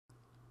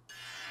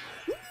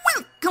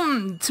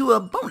welcome to a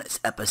bonus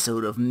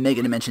episode of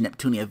Megadimension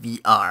Neptunia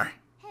VIIR.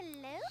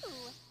 Hello.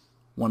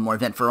 One more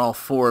event for all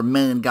 4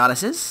 main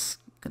goddesses.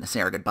 Gonna say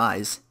our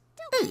goodbyes.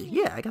 Hey,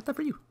 yeah, I got that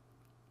for you.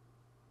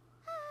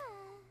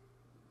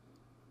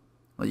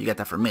 Well, you got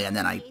that for me, and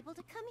then I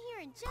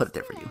put it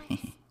there for you.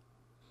 Everything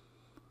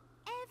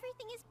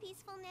is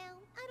peaceful now.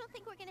 I don't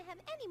think we're gonna have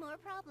any more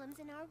problems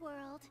in our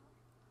world.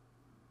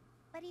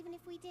 But even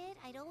if we did,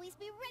 I'd always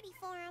be ready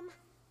for them.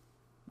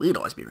 We'd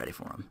always be ready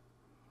for them.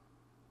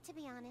 To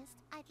be honest,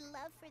 I'd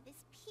love for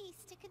this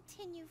peace to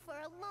continue for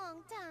a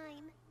long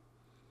time.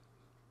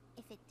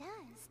 If it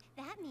does,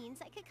 that means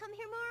I could come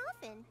here more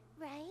often,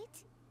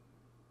 right?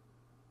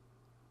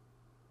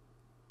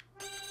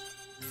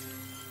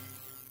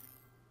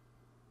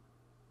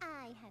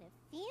 I had a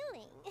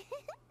feeling.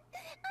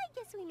 I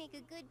guess we make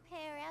a good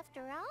pair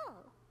after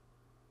all.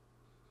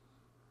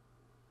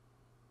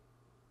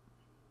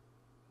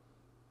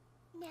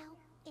 Now,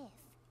 if,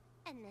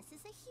 and this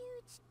is a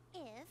huge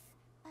if,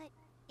 but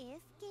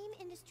if game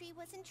industry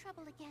was in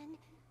trouble again,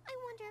 I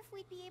wonder if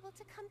we'd be able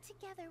to come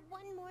together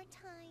one more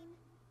time.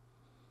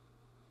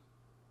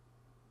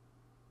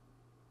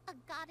 A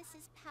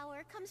goddess's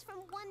power comes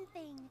from one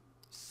thing: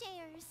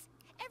 shares.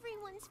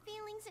 Everyone's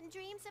feelings and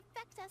dreams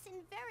affect us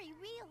in very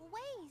real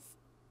ways.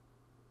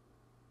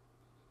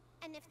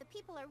 And if the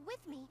people are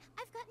with me,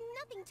 I've got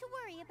nothing to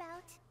worry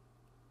about.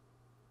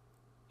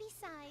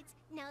 Besides,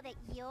 now that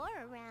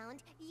you're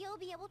around, you'll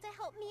be able to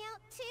help me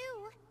out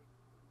too.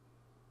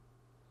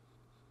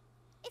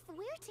 If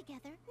we're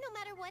together, no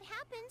matter what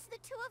happens, the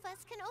two of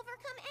us can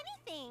overcome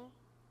anything.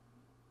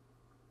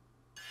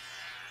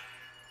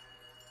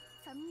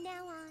 From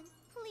now on,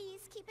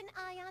 please keep an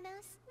eye on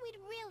us. We'd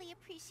really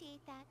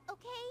appreciate that,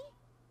 okay?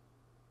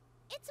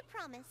 It's a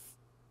promise.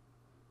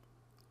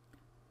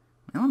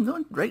 Well, I'm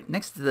going right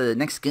next to the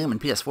next game in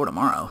PS4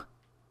 tomorrow.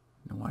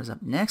 Noir's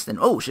up next, and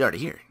oh, she's already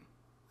here.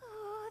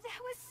 Oh, that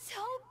was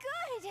so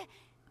good!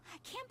 I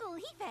can't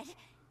believe it.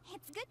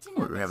 It's good to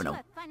know that you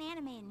have fun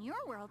anime in your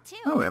world, too.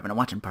 Oh, we're having a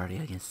watching party,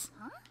 I guess.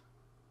 Huh?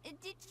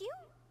 Did you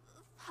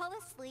fall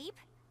asleep?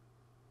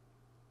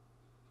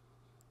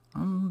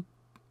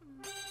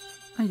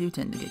 I do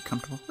tend to get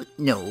comfortable.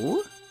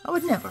 No, I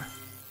would never.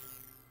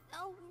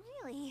 Oh,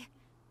 really?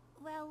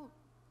 Well,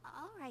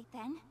 alright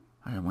then.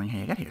 I don't know how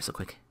you got here so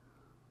quick.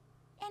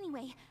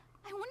 Anyway,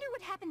 I wonder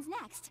what happens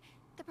next.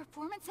 The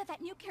performance of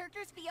that new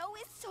character's VO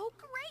is so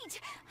great!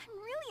 I'm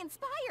really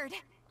inspired!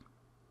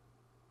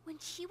 When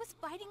she was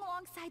fighting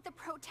alongside the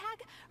pro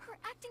tag, her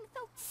acting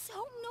felt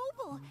so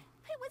noble,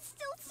 but it was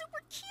still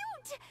super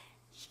cute!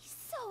 She's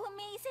so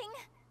amazing!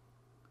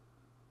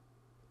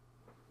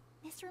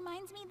 This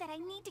reminds me that I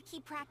need to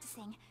keep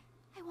practicing.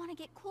 I want to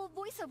get cool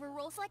voiceover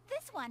roles like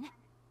this one.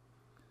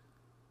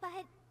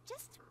 But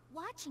just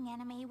watching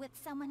anime with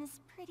someone is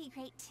pretty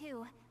great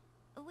too.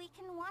 We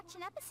can watch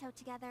an episode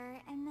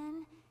together and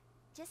then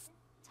just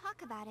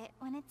talk about it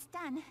when it's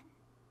done.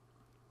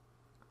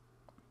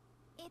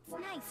 It's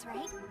nice,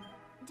 right?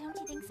 Don't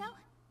you think so?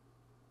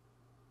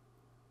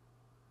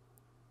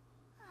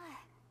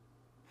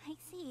 I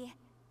see.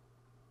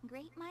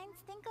 Great minds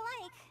think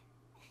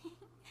alike.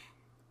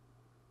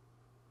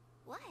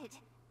 What?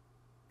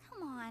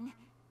 Come on.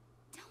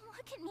 Don't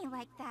look at me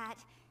like that.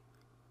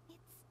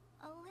 It's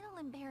a little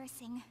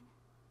embarrassing.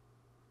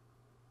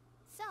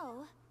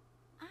 So,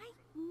 I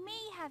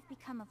may have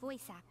become a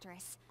voice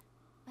actress,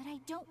 but I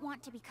don't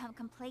want to become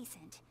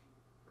complacent.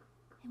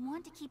 I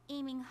want to keep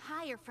aiming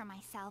higher for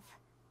myself.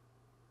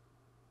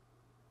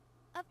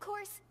 Of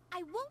course,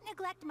 I won't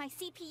neglect my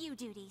CPU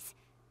duties.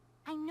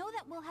 I know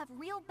that we'll have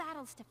real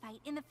battles to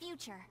fight in the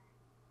future.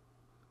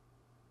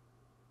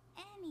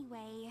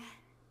 Anyway,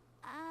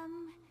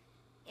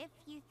 if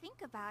you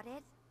think about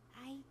it,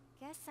 I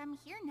guess I'm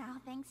here now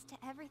thanks to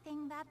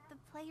everything that the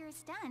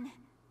player's done.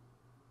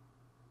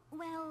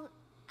 Well,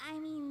 I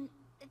mean,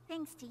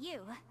 thanks to you.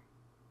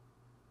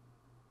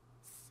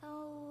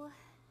 So,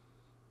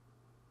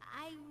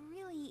 I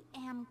really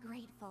am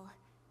grateful.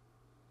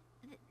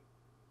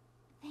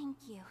 Thank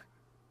you.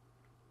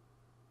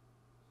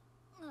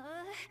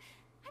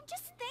 I'm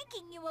just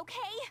thanking you,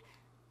 okay?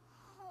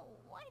 Oh,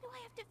 why do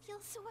I have to feel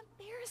so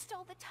embarrassed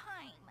all the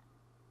time?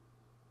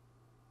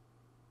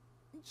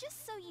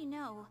 Just so you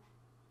know,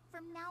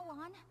 from now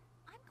on,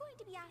 I'm going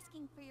to be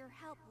asking for your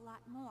help a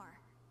lot more.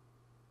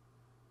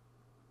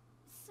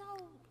 So,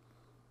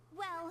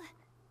 well,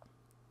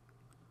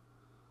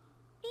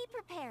 be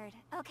prepared,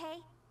 okay?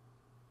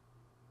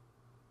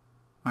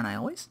 Aren't I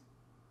always?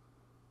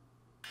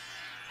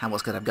 How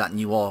else could I have gotten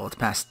you all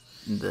past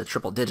the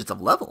triple digits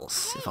of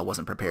levels if I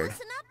wasn't prepared?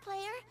 Listen up,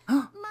 player.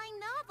 My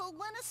novel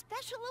won a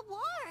special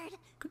award.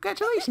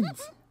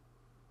 Congratulations!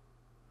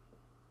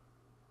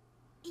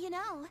 You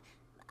know,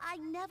 I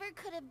never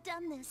could have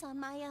done this on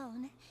my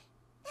own.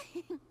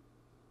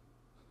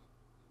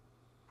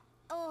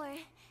 Or,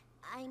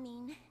 I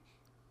mean,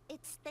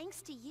 it's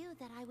thanks to you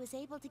that I was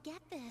able to get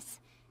this.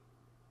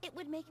 It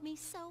would make me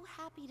so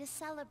happy to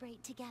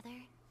celebrate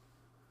together.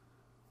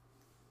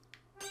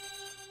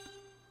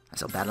 I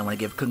so badly want to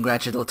give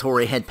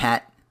congratulatory head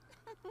pat.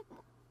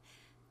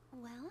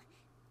 Well,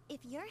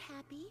 If you're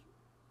happy,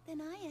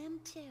 then I am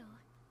too.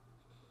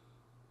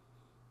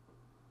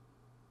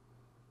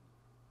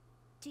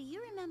 Do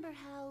you remember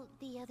how,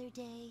 the other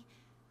day,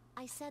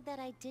 I said that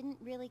I didn't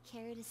really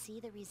care to see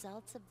the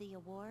results of the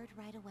award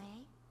right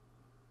away?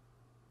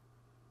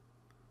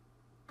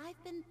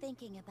 I've been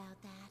thinking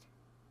about that.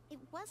 It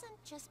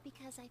wasn't just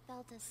because I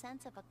felt a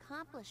sense of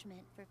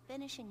accomplishment for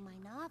finishing my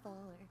novel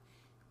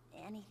or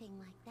anything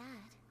like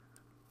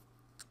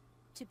that.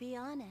 To be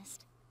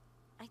honest,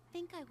 I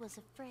think I was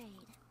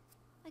afraid.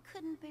 I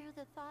couldn't bear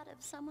the thought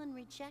of someone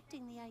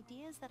rejecting the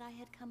ideas that I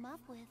had come up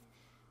with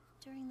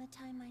during the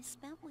time I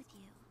spent with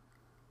you.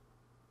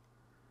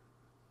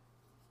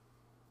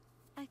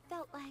 I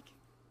felt like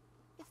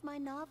if my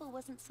novel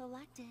wasn't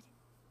selected,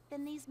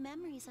 then these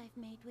memories I've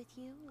made with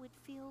you would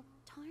feel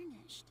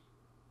tarnished.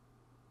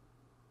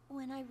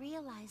 When I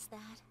realized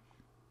that,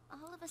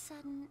 all of a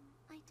sudden,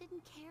 I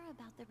didn't care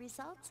about the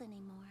results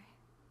anymore.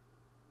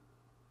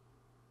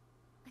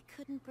 I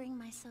couldn't bring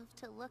myself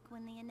to look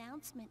when the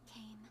announcement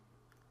came.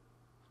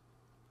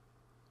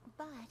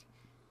 But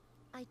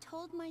I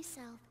told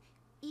myself,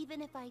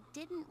 even if I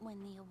didn't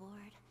win the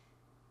award,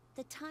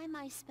 the time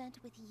I spent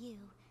with you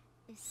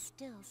is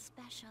still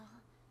special.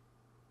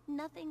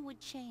 Nothing would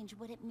change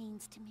what it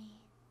means to me.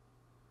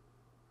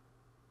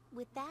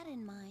 With that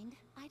in mind,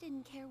 I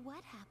didn't care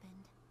what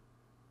happened.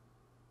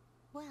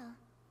 Well,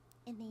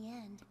 in the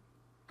end,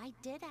 I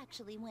did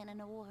actually win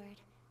an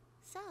award.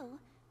 So,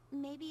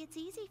 maybe it's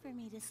easy for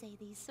me to say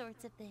these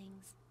sorts of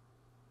things.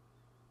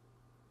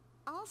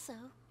 Also,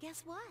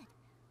 guess what?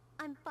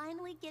 I'm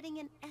finally getting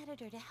an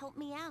editor to help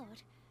me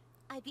out.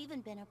 I've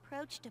even been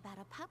approached about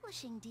a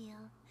publishing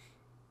deal.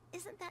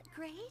 Isn't that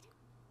great?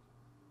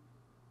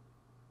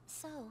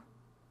 So,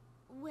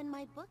 when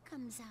my book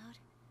comes out,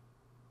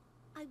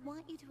 I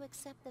want you to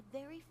accept the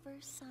very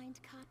first signed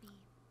copy,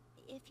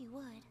 if you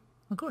would.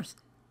 Of course.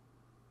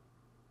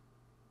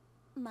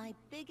 My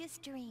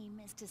biggest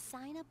dream is to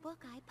sign a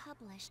book I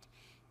published,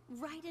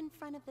 right in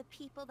front of the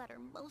people that are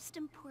most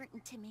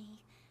important to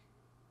me.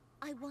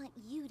 I want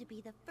you to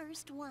be the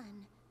first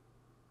one.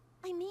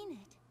 I mean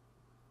it.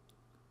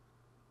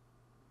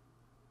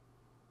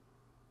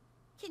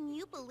 Can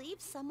you believe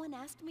someone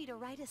asked me to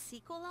write a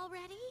sequel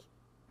already?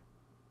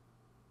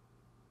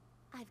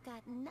 I've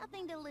got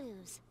nothing to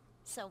lose,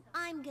 so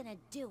I'm gonna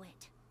do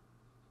it.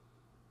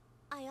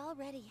 I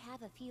already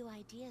have a few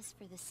ideas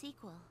for the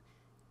sequel,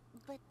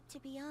 but to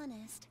be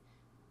honest,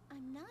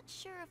 I'm not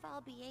sure if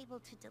I'll be able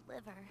to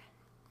deliver.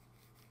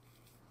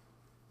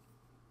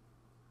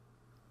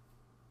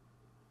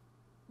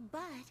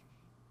 But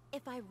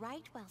if I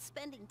write while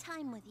spending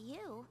time with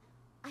you,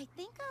 I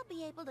think I'll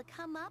be able to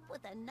come up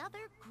with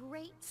another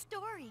great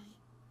story.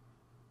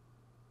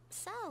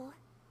 So,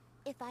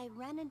 if I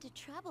run into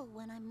trouble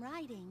when I'm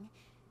writing,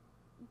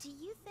 do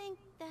you think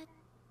that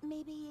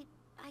maybe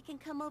I can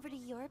come over to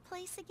your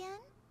place again?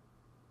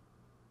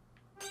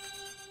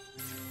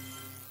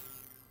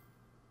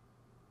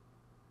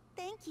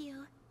 Thank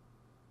you.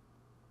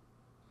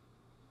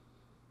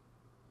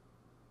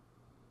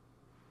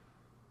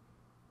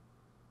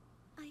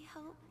 I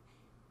hope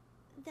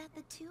that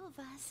the two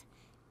of us,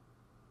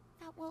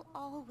 that we'll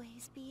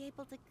always be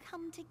able to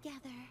come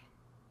together,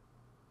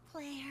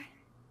 Claire.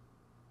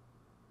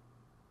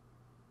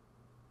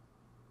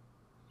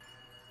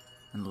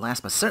 And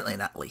last but certainly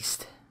not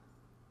least.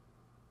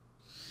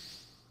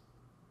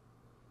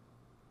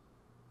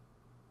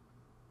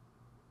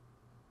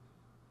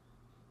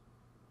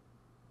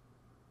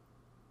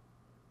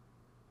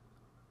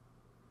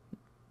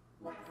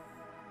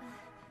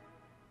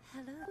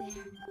 Hello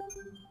there.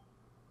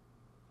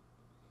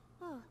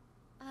 Oh,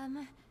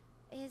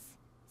 is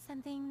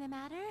something the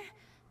matter?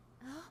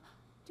 Oh,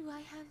 do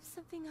I have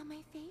something on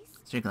my face?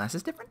 Is your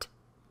glasses different?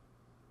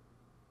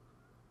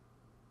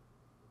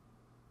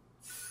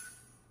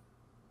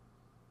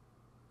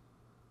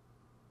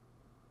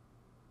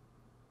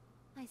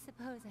 I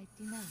suppose I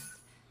do not.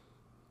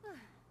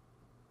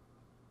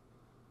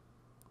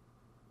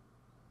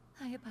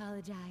 I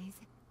apologize.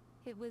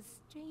 It was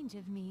strange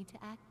of me to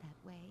act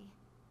that way.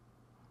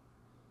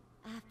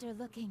 After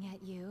looking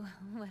at you,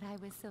 what I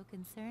was so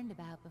concerned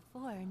about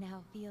before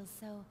now feels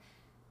so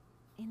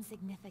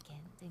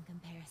insignificant in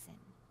comparison.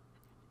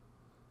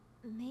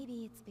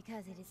 Maybe it's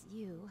because it is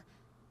you,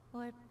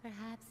 or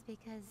perhaps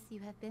because you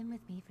have been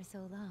with me for so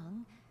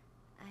long.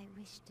 I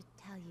wish to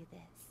tell you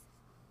this.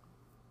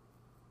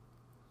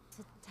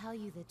 To tell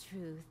you the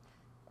truth,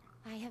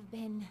 I have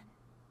been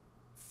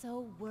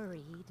so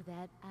worried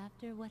that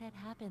after what had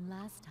happened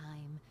last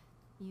time,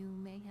 you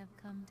may have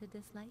come to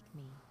dislike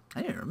me.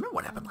 I didn't remember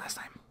what happened last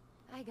time.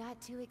 I got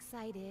too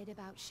excited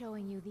about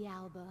showing you the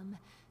album,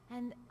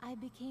 and I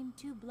became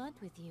too blunt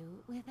with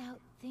you without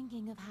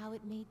thinking of how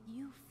it made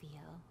you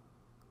feel.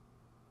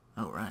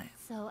 Oh, right.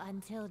 So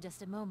until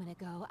just a moment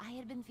ago, I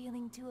had been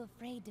feeling too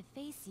afraid to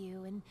face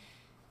you, and,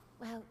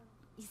 well,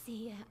 you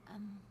see,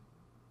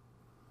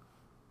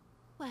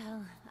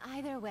 well,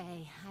 either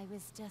way, I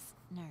was just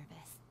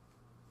nervous.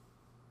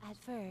 At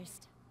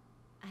first,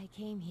 I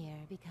came here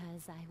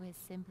because I was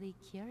simply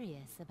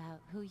curious about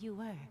who you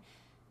were,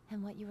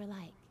 and what you were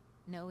like,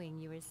 knowing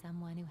you were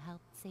someone who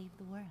helped save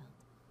the world.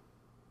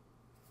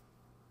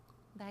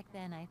 Back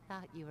then I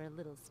thought you were a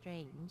little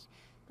strange,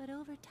 but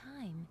over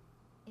time,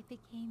 it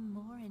became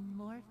more and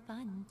more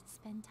fun to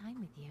spend time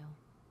with you.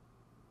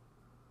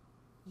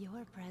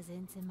 Your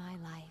presence in my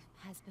life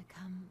has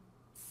become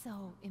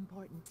so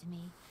important to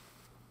me,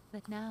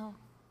 but now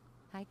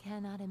I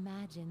cannot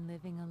imagine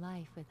living a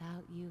life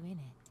without you in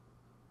it.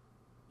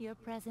 Your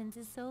presence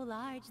is so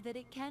large that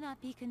it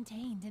cannot be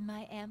contained in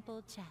my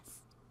ample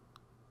chest.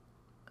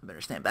 I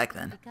better stand back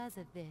then. Because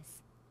of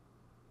this,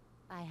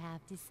 I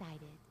have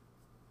decided,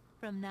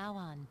 from now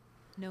on,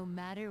 no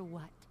matter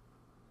what,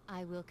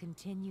 I will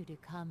continue to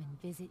come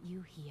and visit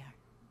you here.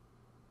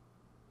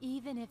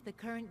 Even if the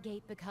current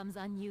gate becomes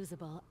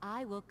unusable,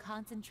 I will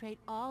concentrate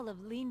all of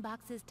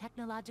Leanbox's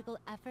technological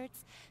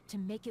efforts to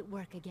make it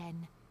work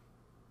again.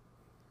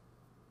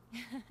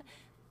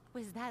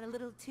 Was that a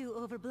little too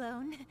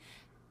overblown?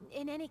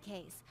 In any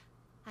case,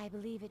 I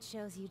believe it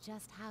shows you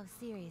just how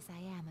serious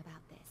I am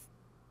about this.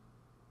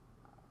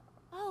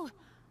 Oh,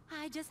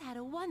 I just had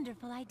a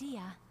wonderful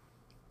idea.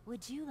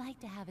 Would you like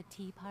to have a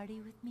tea party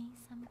with me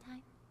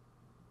sometime?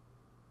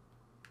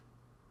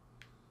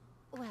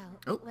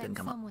 Well, when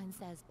someone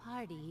says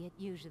party, it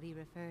usually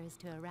refers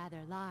to a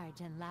rather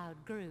large and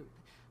loud group.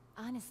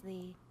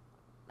 Honestly,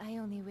 I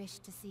only wish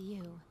to see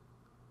you.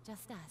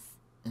 Just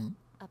us.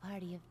 A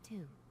party of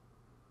 2.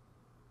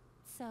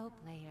 So,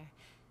 player,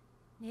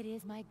 it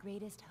is my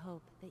greatest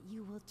hope that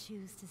you will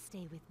choose to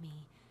stay with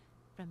me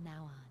from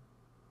now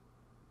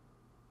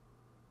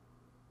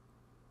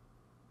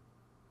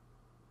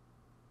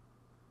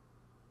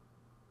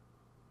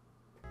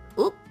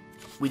on. Oop!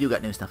 We do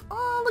got new stuff.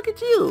 Oh, look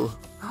at you!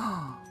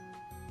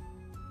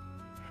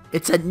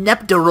 It's a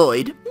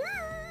Neptoroid.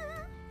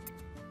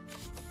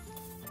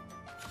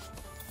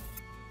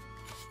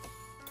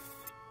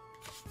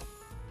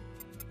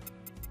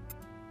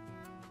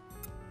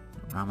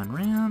 Ramen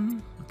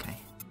Ram. Okay.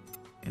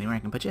 Anywhere I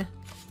can put you?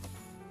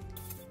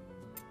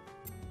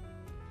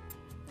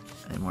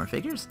 Any more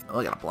figures? Oh,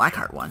 I got a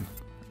Blackheart one.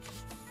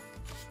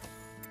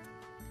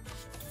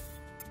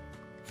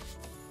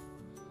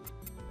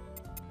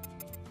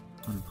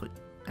 I'm gonna put...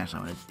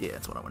 Actually, yeah,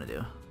 that's what I want to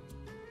do.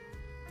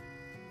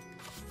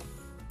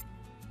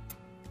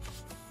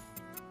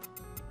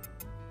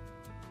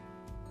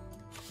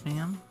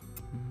 Ma'am.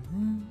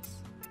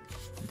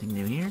 Anything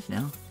new here?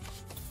 No?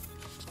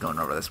 Just going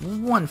over this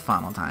one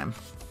final time.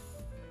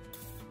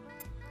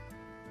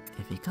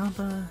 Iffy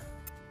Compa.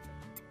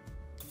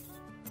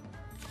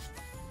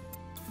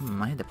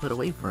 I had to put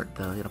away for it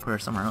though. I gotta put her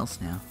somewhere else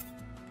now.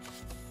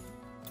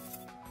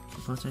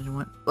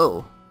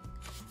 Oh!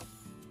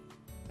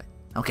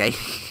 Okay.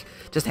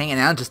 Just hanging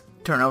out, just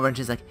turn over and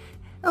she's like,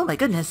 oh my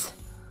goodness.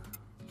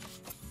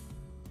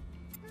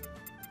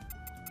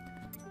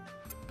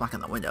 Blocking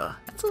the window.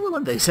 That's a little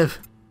invasive.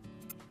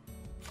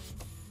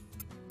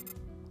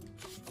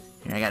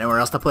 Here, I got nowhere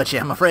else to put you,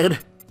 I'm afraid.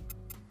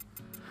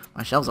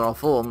 My shelves are all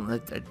full. I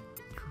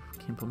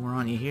can't put more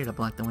on you here to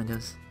block the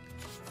windows.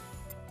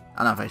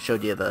 I don't know if I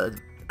showed you the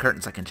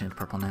curtains. I can change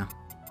purple now.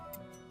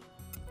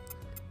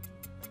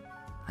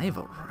 I have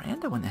a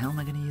veranda? When the hell am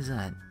I going to use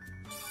that?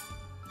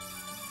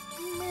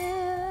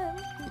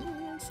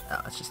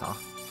 Oh, it's just all...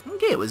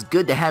 Okay, it was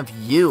good to have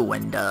you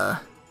and,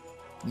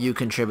 you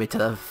contribute to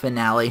the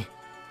finale.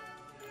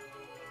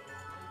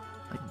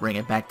 Like, bring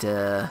it back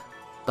to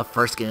the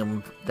first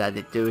game that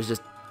it was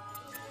just...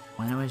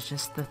 When it was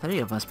just the 3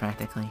 of us,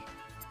 practically.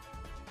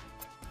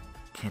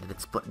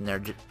 Candidates putting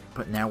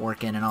their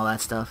work in and all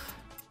that stuff.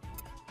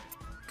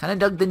 Kinda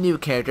dug the new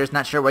characters.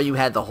 Not sure why you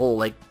had the whole,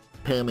 like,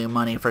 pay me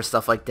money for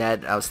stuff like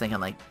that. I was thinking,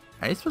 like,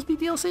 are you supposed to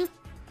be DLC?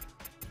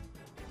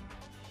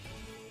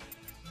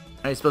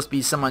 Are you supposed to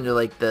be someone to,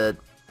 like, that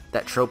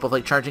trope of,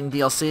 like, charging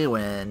DLC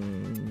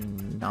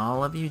when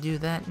all of you do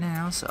that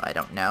now? So I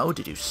don't know.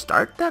 Did you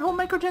start that whole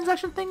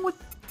microtransaction thing with...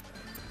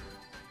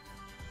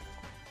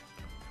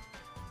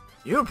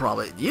 You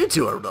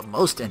two are the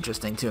most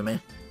interesting to me.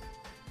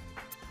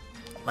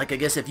 Like, I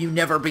guess if you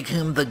never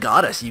became the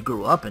goddess, you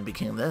grew up and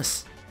became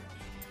this.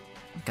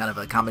 Kind of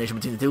a combination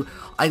between the two.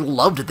 I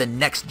loved the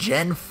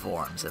next-gen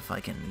forms, if I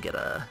can get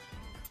a...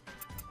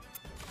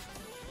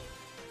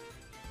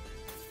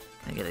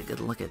 Can I get a good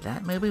look at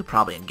that, maybe?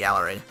 Probably in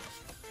gallery.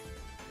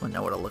 Wouldn't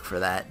know where to look for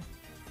that.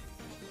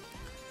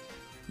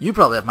 You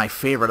probably have my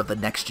favorite of the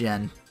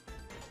next-gen.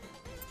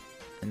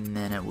 And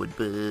then it would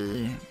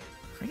be...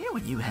 I forget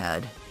what you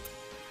had.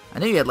 I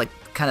know you had, like,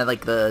 kind of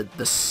like the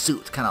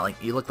suit. Kind of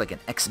like, you looked like an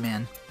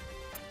X-Man.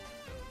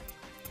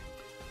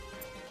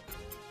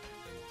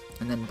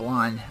 And then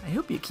blonde. I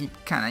hope you keep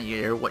kind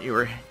of what you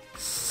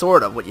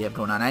have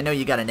going on. I know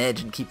you got an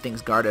edge and keep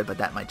things guarded, but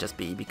that might just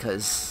be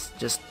because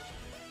just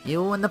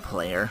you and the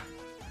player,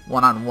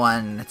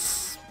 one-on-one.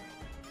 It's,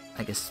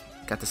 I guess,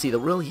 got to see the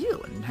real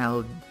you and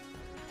how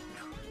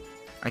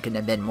I can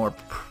have been more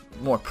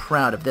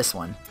proud of this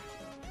one.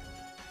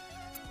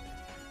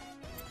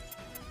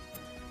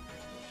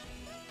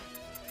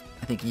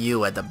 I think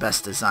you had the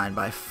best design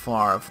by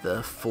far of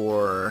the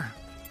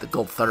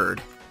gold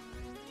third.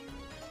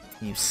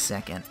 You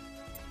second.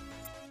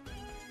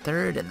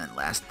 Third, and then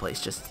last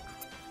place, just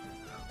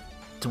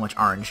too much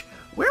orange.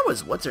 Where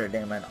was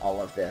what's-her-name in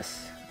all of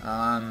this?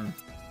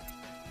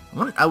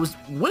 I was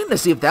waiting to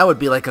see if that would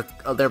be like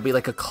there'd be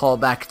like a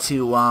callback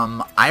to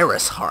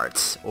Iris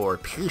Hearts or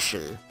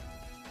Pusha,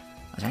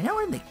 which I know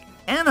in the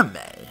anime.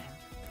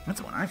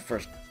 That's when I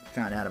first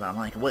found out about. I'm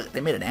like, what?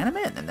 They made an anime,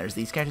 and then there's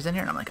these characters in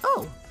here, and I'm like,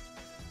 oh.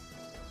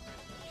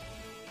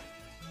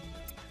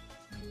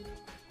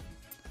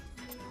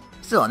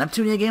 Still, a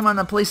Neptunia game on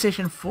the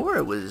PlayStation 4.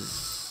 It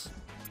was.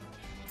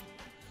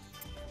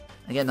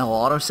 Again, the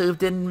whole autosave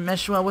didn't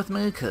mesh well with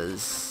me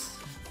because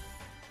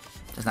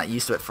just not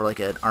used to it for like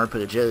an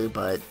RPG,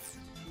 but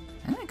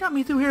it got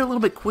me through here a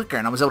little bit quicker,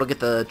 and I was able to get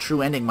the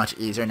true ending much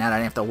easier. Now I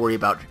didn't have to worry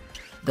about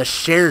the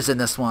shares in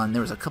this one.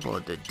 There was a couple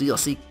of the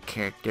DLC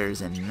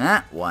characters in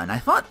that one. I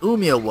thought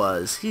Umiya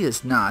was. He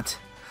is not.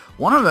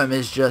 One of them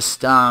is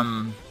just,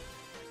 I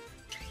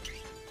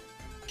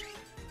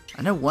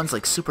know one's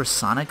like Super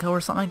Sonico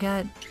or something like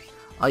that.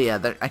 Oh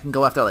yeah, I can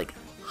go after like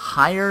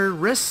higher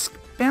risk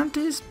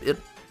bounties,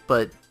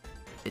 but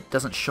it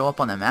doesn't show up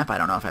on the map. I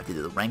don't know if I have to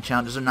do the rank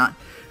challenges or not.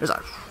 There's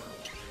a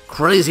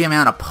crazy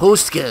amount of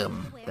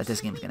post-game that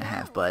this game's gonna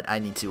have, but I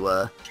need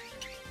to,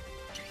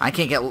 I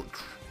can't get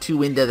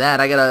too into that.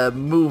 I gotta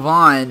move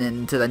on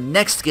into the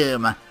next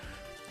game.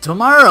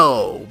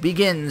 Tomorrow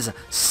begins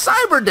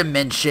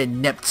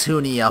Megadimension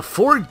Neptunia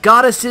 4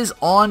 Goddesses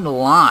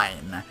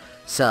Online.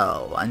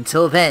 So,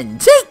 until then,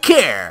 take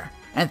care,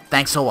 and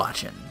thanks for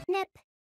watching.